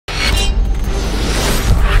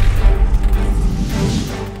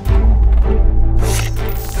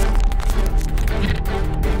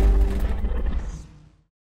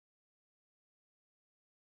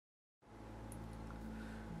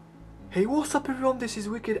Hey, what's up everyone, this is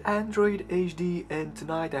Wicked Android HD, and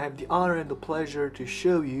tonight I have the honor and the pleasure to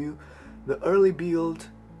show you the early build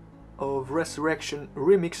of Resurrection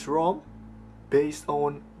Remix ROM based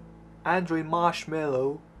on Android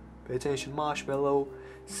Marshmallow, pay attention, Marshmallow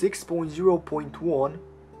 6.0.1.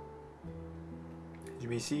 As you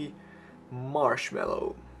may see,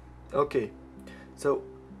 Marshmallow. Okay, so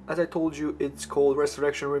as I told you, it's called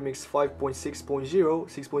Resurrection Remix 5.6.0.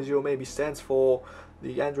 6.0 maybe stands for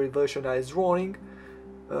the Android version that is running,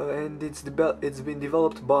 and it's been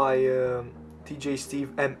developed by TJ Steve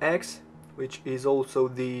MX, which is also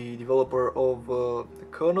the developer of the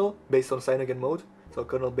kernel based on Cyanogen mode. So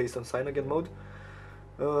kernel based on Cyanogen mode.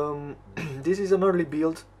 This is an early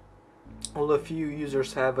build. Only a few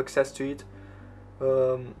users have access to it.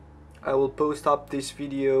 I will post up this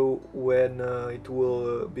video when it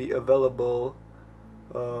will be available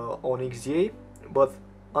on XDA, but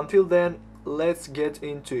until then, let's get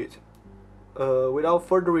into it. Without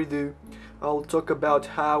further ado, I'll talk about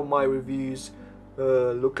how my reviews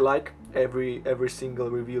look like. Every single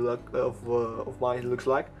review of mine looks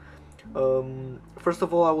like. First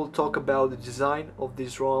of all, I will talk about the design of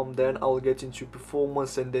this ROM, then I'll get into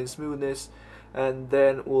performance and then smoothness, and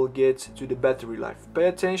then we'll get to the battery life. Pay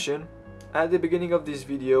attention, at the beginning of this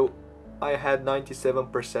video I had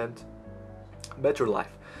 97% battery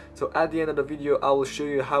life. So at the end of the video I will show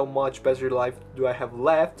you how much battery life do I have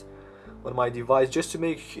left on my device, just to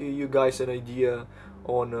make you guys an idea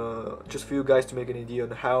on just for you guys to make an idea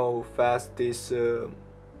on how fast this the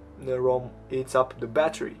ROM eats up the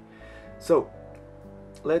battery. So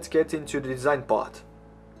let's get into the design part.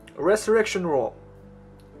 Resurrection ROM,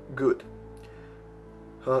 good.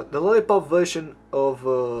 The lollipop version of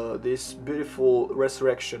this beautiful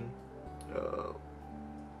Resurrection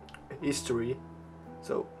history,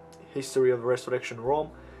 so history of Resurrection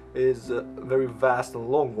ROM, is a very vast and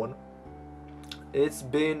long one. It's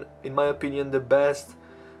been, in my opinion, the best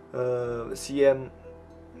CM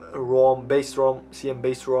based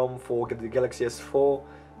ROM for the Galaxy S4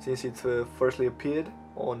 since it firstly appeared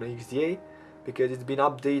on XDA, because it's been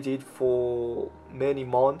updated for many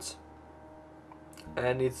months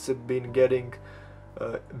and it's been getting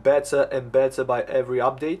better and better by every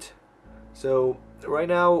update. So right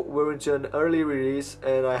now we're into an early release,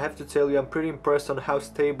 and I have to tell you I'm pretty impressed on how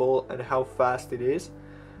stable and how fast it is.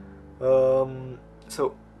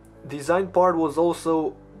 So design part was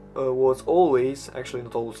also was always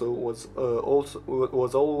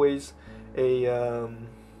a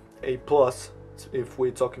plus if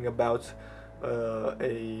we're talking about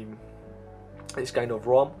this kind of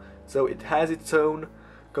ROM. So it has its own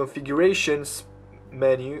configurations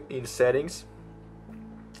menu in settings.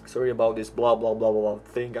 Sorry about this blah blah blah blah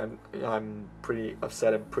thing. I'm pretty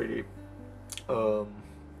upset and pretty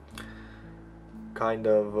kind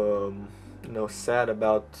of sad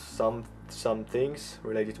about some things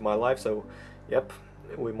related to my life. So yep,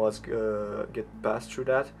 we must get past through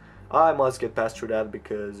that. I must get past through that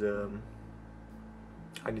because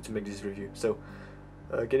I need to make this review. So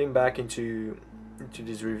getting back into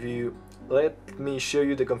this review, let me show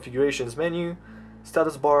you the configurations menu.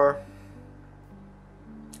 Status bar.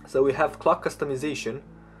 So we have clock customization,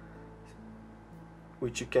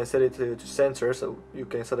 which you can set it to center. So you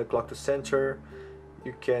can set the clock to center.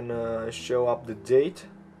 You can show up the date.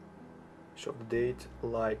 Show the date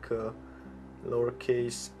like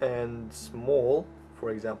lowercase and small,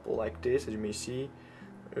 for example, like this, as you may see.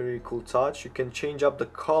 Very cool touch. You can change up the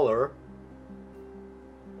color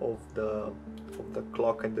of the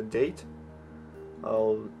clock and the date.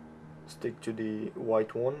 I'll stick to the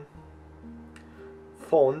white one.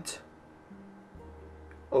 Font.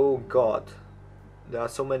 Oh god, there are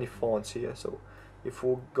so many fonts here. So if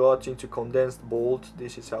we got into condensed bold,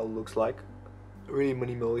 this is how it looks like. Really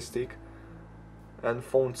minimalistic. And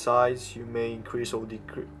font size, you may increase or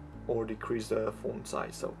decrease the font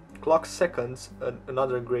size. So clock seconds,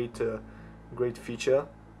 another great feature.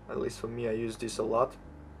 At least for me, I use this a lot.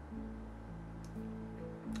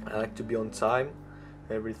 I like to be on time,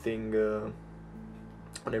 on everything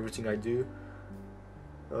I do.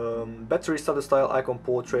 Battery status style icon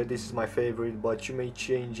portrait, this is my favorite, but you may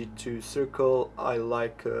change it to circle. I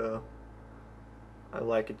like it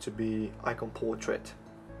to be icon portrait.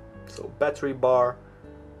 So battery bar,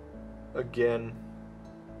 again,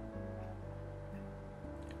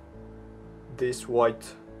 this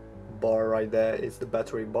white bar right there is the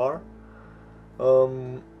battery bar.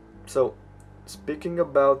 So speaking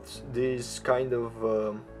about these kind of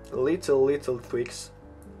little tweaks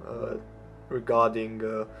regarding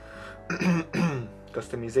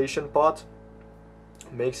customization part,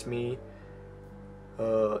 makes me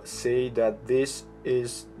say that this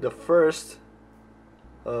is the first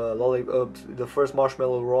the first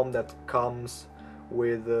Marshmallow ROM that comes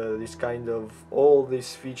with this kind of all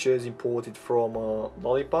these features imported from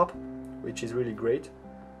Lollipop, which is really great.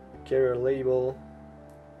 Carrier label,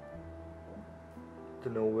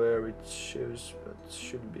 don't know where it shows, but it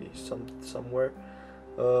should be somewhere.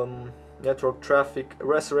 Network traffic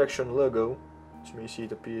resurrection logo, which you may see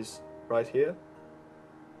it appears right here.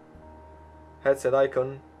 Headset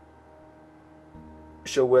icon,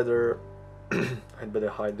 show whether I'd better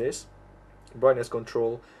hide this. Brightness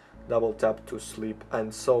control, double tap to sleep,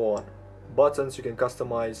 and so on. Buttons, you can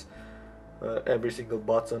customize every single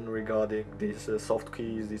button regarding these soft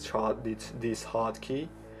keys, this hard key.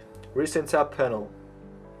 Recent tab panel.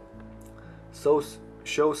 So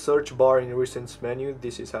show search bar in recent menu.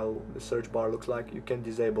 This is how the search bar looks like. You can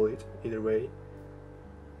disable it either way,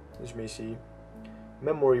 as you may see.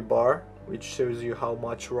 Memory bar, which shows you how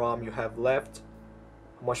much RAM you have left,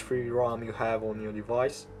 how much free RAM you have on your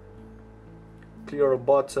device. Clear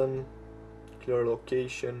button, clear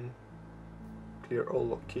location, clear all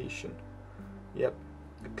location. Yep,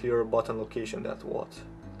 clear button location. That's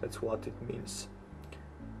what it means.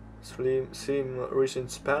 Slim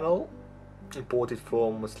recent panel, imported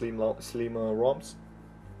from slim ROMs.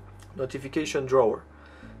 Notification drawer.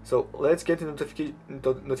 So let's get into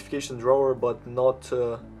notification drawer, but not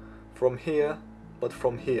from here, but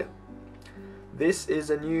from here. This is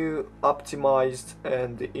a new optimized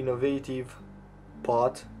and innovative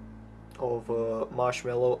part of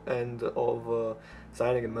Marshmallow and of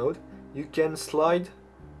Cyanogen mode. You can slide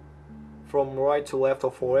from right to left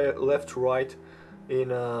or from left to right in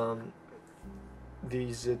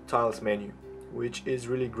these tiles menu, which is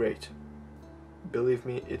really great. Believe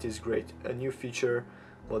me, it is great. A new feature,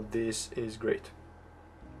 but this is great.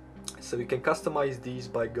 So you can customize these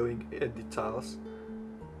by going edit tiles.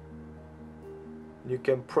 You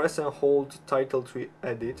can press and hold title to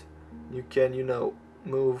edit. You can,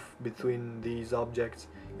 move between these objects.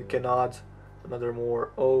 You can add another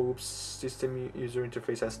more. Oops, system user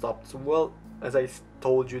interface has stopped. Well, as I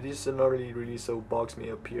told you, this is an early release, so bugs may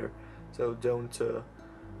appear. So don't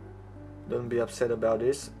be upset about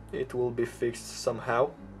this. It will be fixed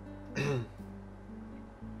somehow.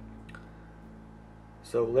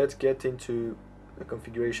 So let's get into the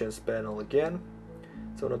configurations panel again.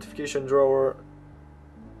 So notification drawer.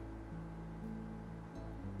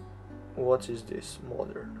 What is this?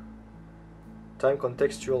 Modern. Time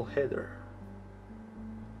contextual header.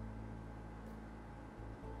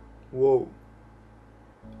 Whoa.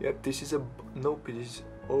 Yep, this is a nope. It is.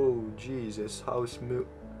 Oh Jesus! How smooth!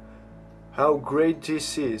 How great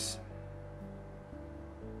this is!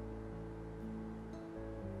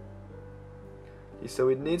 So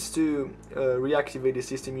it needs to reactivate the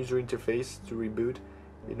system user interface to reboot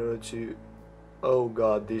in order to. Oh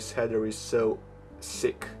God! This header is so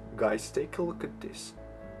sick, guys. Take a look at this.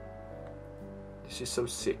 This is so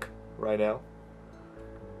sick right now.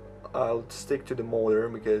 I'll stick to the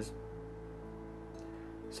modern because.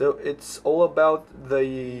 So it's all about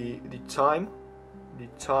the time.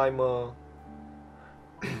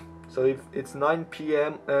 So if it's 9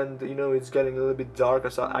 p.m. and it's getting a little bit dark,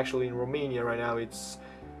 so actually in Romania right now it's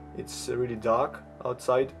really dark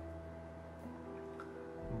outside.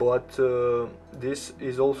 But this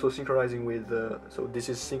is also synchronizing with so this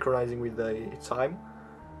is synchronizing with the time.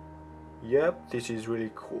 Yep, this is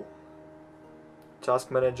really cool. Task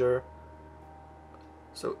manager.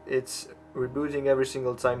 So it's rebooting every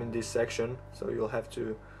single time in this section, so you'll have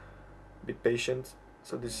to be patient.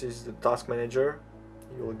 So this is the task manager.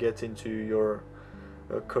 You'll get into your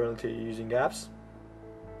currently using apps.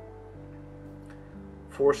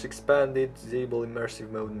 Force expanded, disable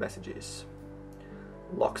immersive mode messages.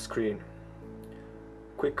 Lock screen.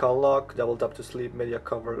 Quick unlock, double tap to sleep, media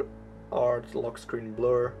cover art, lock screen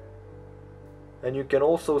blur. And you can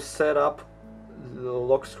also set up the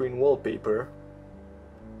lock screen wallpaper.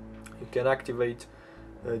 You can activate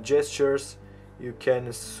gestures. You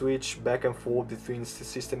can switch back and forth between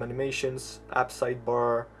system animations, app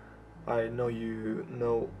sidebar. I know you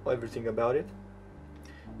know everything about it.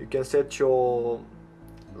 You can set your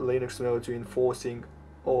Linux mode to enforcing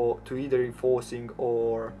or to either enforcing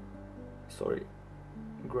or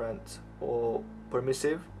grant or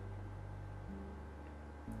permissive.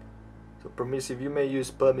 So permissive, you may use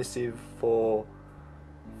permissive for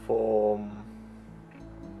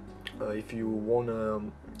if you wanna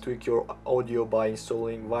tweak your audio by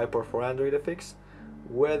installing Viper for Android FX.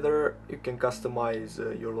 Whether you can customize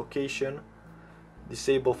your location.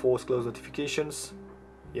 Disable force close notifications.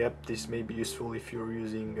 Yep, this may be useful if you're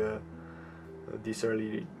using this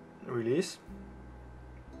early release.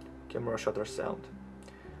 camera shutter sound.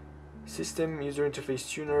 System user interface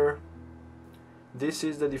tuner. This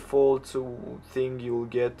is the default thing you will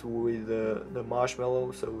get with the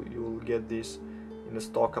Marshmallow, so you will get this in the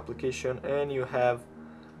stock application. And you have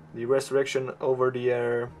the resurrection over the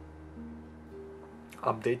air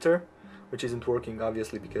updater, which isn't working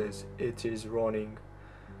obviously because it is running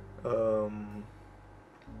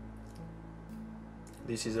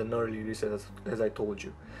this is an early release, as I told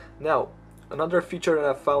you. Now, another feature that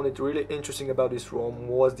I found it really interesting about this ROM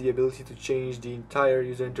was the ability to change the entire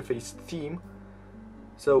user interface theme.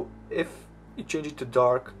 So if you change it to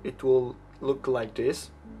dark, it will look like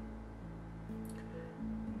this.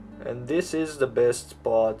 And this is the best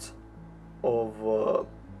part of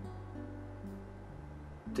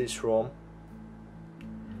this ROM.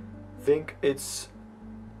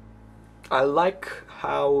 I like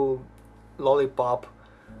how Lollipop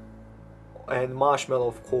and Marshmallow,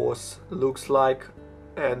 of course, looks like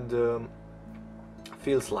and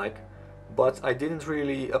feels like, but I didn't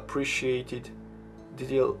really appreciate it.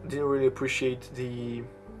 Didn't really appreciate the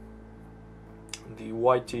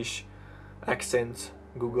whitish accent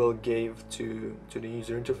Google gave to the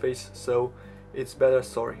user interface. So it's better.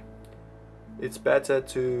 It's better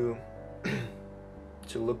to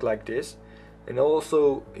to look like this. And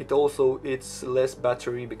also it's less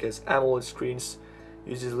battery, because AMOLED screens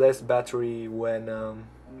uses less battery when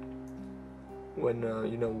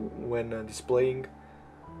displaying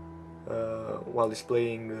while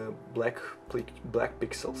displaying black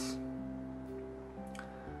pixels.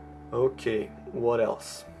 Okay, what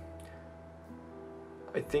else?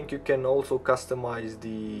 I think you can also customize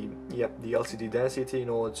the LCD density in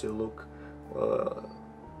order to look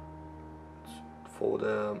for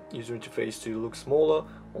the user interface to look smaller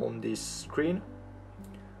on this screen.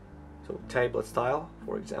 So tablet style,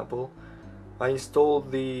 for example. I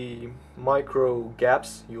installed the micro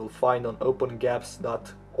gaps you'll find on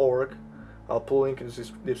opengaps.org. I'll put a link in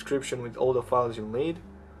the description with all the files you'll need,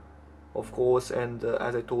 of course. And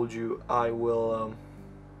as I told you, I will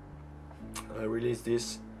release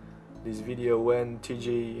this video when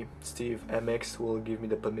TJ Steve MX will give me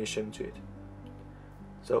the permission to it.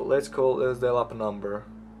 So let's dial up a number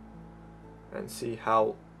and see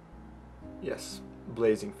how. Yes,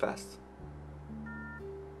 blazing fast,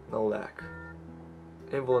 no lag.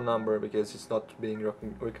 Envelope number, because it's not being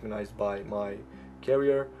recognized by my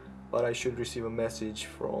carrier, but I should receive a message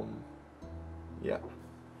from, yeah.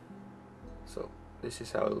 So this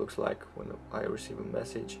is how it looks like when I receive a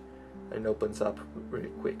message, and it opens up really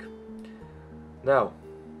quick. Now,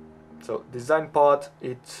 so design part,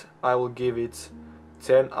 I will give it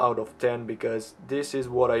 10 out of 10, because this is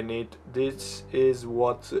what I need. This is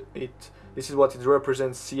what it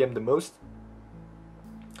represents CM the most.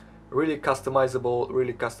 Really customizable,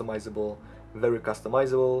 very customizable.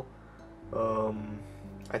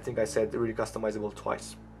 I think I said really customizable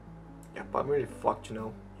twice. Yeah, but I'm really fucked, you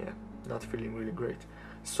know. Yeah, not feeling really great.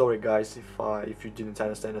 Sorry guys if you didn't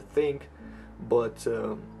understand a thing, but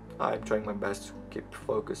I'm trying my best to keep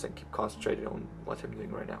focused and keep concentrated on what I'm doing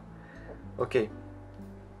right now. Okay.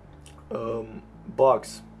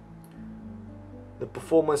 Bugs. The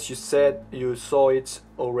performance, you saw it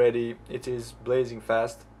already. It is blazing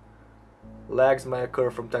fast. Lags may occur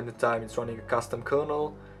from time to time. It's running a custom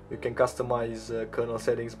kernel. You can customize kernel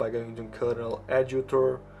settings by going to kernel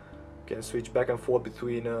editor. You can switch back and forth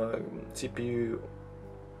between CPU,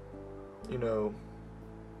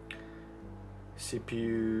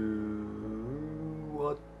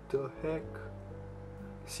 what the heck?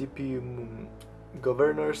 CPU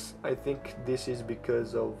governors. I think this is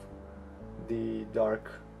because of the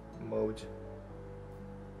dark mode.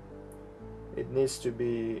 It needs to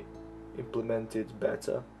be implemented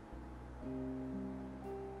better.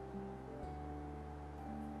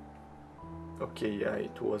 Okay, yeah,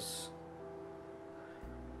 it was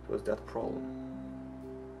that problem.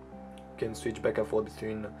 You can switch back and forth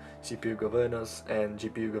between CPU governors and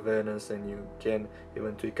GPU governors, and you can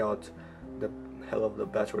even tweak out the hell of the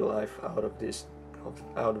battery life out of this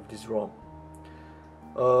ROM.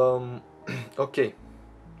 Okay,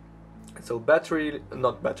 so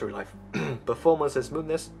not battery life, performance and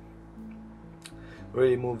smoothness.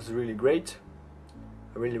 Really moves really great.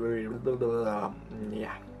 Really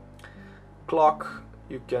yeah. Clock,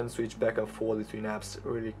 you can switch back and forth between apps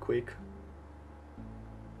really quick.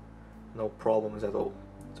 No problems at all.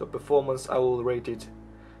 So performance, I will rate it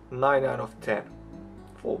 9 out of 10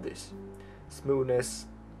 for this. Smoothness,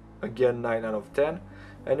 again 9 out of 10.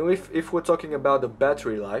 And if we're talking about the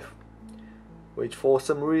battery life, which for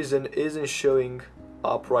some reason isn't showing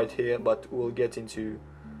up right here, but we'll get into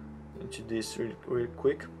this real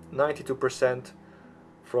quick. 92%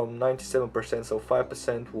 from 97%, so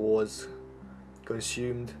 5% was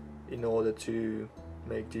consumed in order to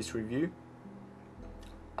make this review.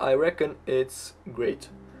 I reckon it's great.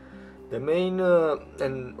 The main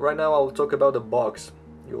and right now I'll talk about the bugs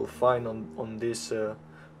you'll find on this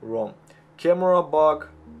ROM. Camera bug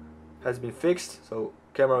has been fixed, so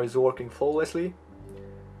camera is working flawlessly.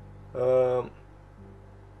 I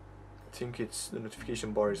think it's the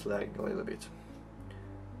notification bar is lagging a little bit.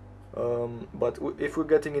 But if we're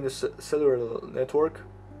getting in the cellular network,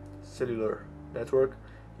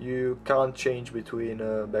 you can't change between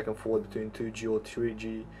back and forth between 2G or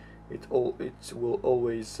 3G. It will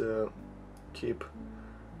always keep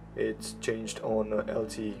it changed on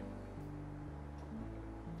LTE.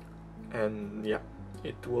 And yeah,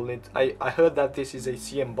 it will need. I heard that this is a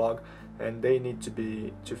CM bug, and they need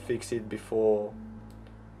to fix it before,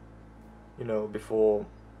 you know, before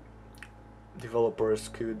developers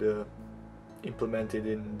could implement it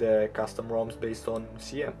in their custom ROMs based on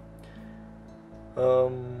CM.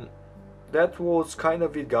 That was kind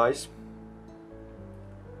of it, guys.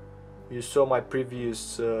 You saw my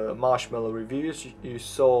previous Marshmallow reviews. You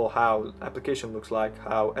saw how application looks like,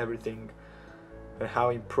 how everything, and how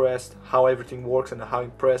everything works, and how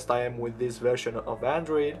impressed I am with this version of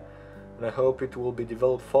Android. And I hope it will be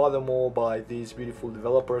developed furthermore by these beautiful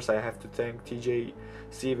developers. I have to thank TJ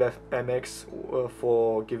CVMX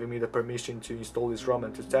for giving me the permission to install this ROM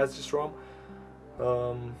and to test this ROM.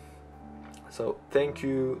 So thank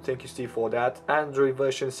you Steve for that. Android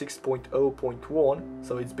version 6.0.1,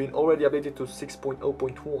 so it's been already updated to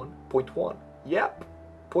 6.0.1. Yep,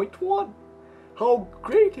 0.1. How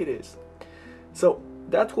great it is. So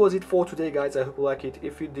that was it for today, guys. I hope you like it.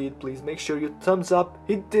 If you did, please make sure you thumbs up,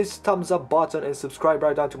 hit this thumbs up button, and subscribe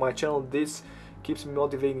right down to my channel. This keeps me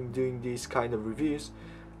motivating doing these kind of reviews.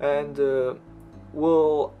 And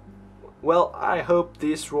well, I hope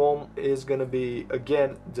this ROM is gonna be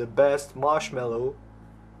again the best Marshmallow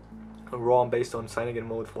ROM based on Cyanogen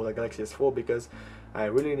mode for the Galaxy S4, because I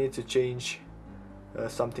really need to change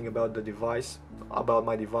something about the device, about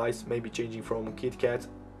my device, maybe changing from KitKat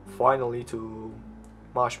finally to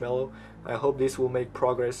Marshmallow. I hope this will make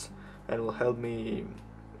progress and will help me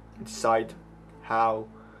decide how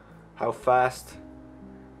fast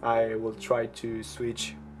I will try to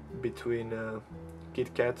switch between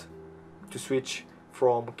KitKat, to switch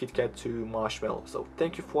from KitKat to Marshmallow. So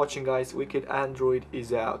thank you for watching, guys. Wicked Android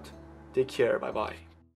is out. Take care. Bye bye.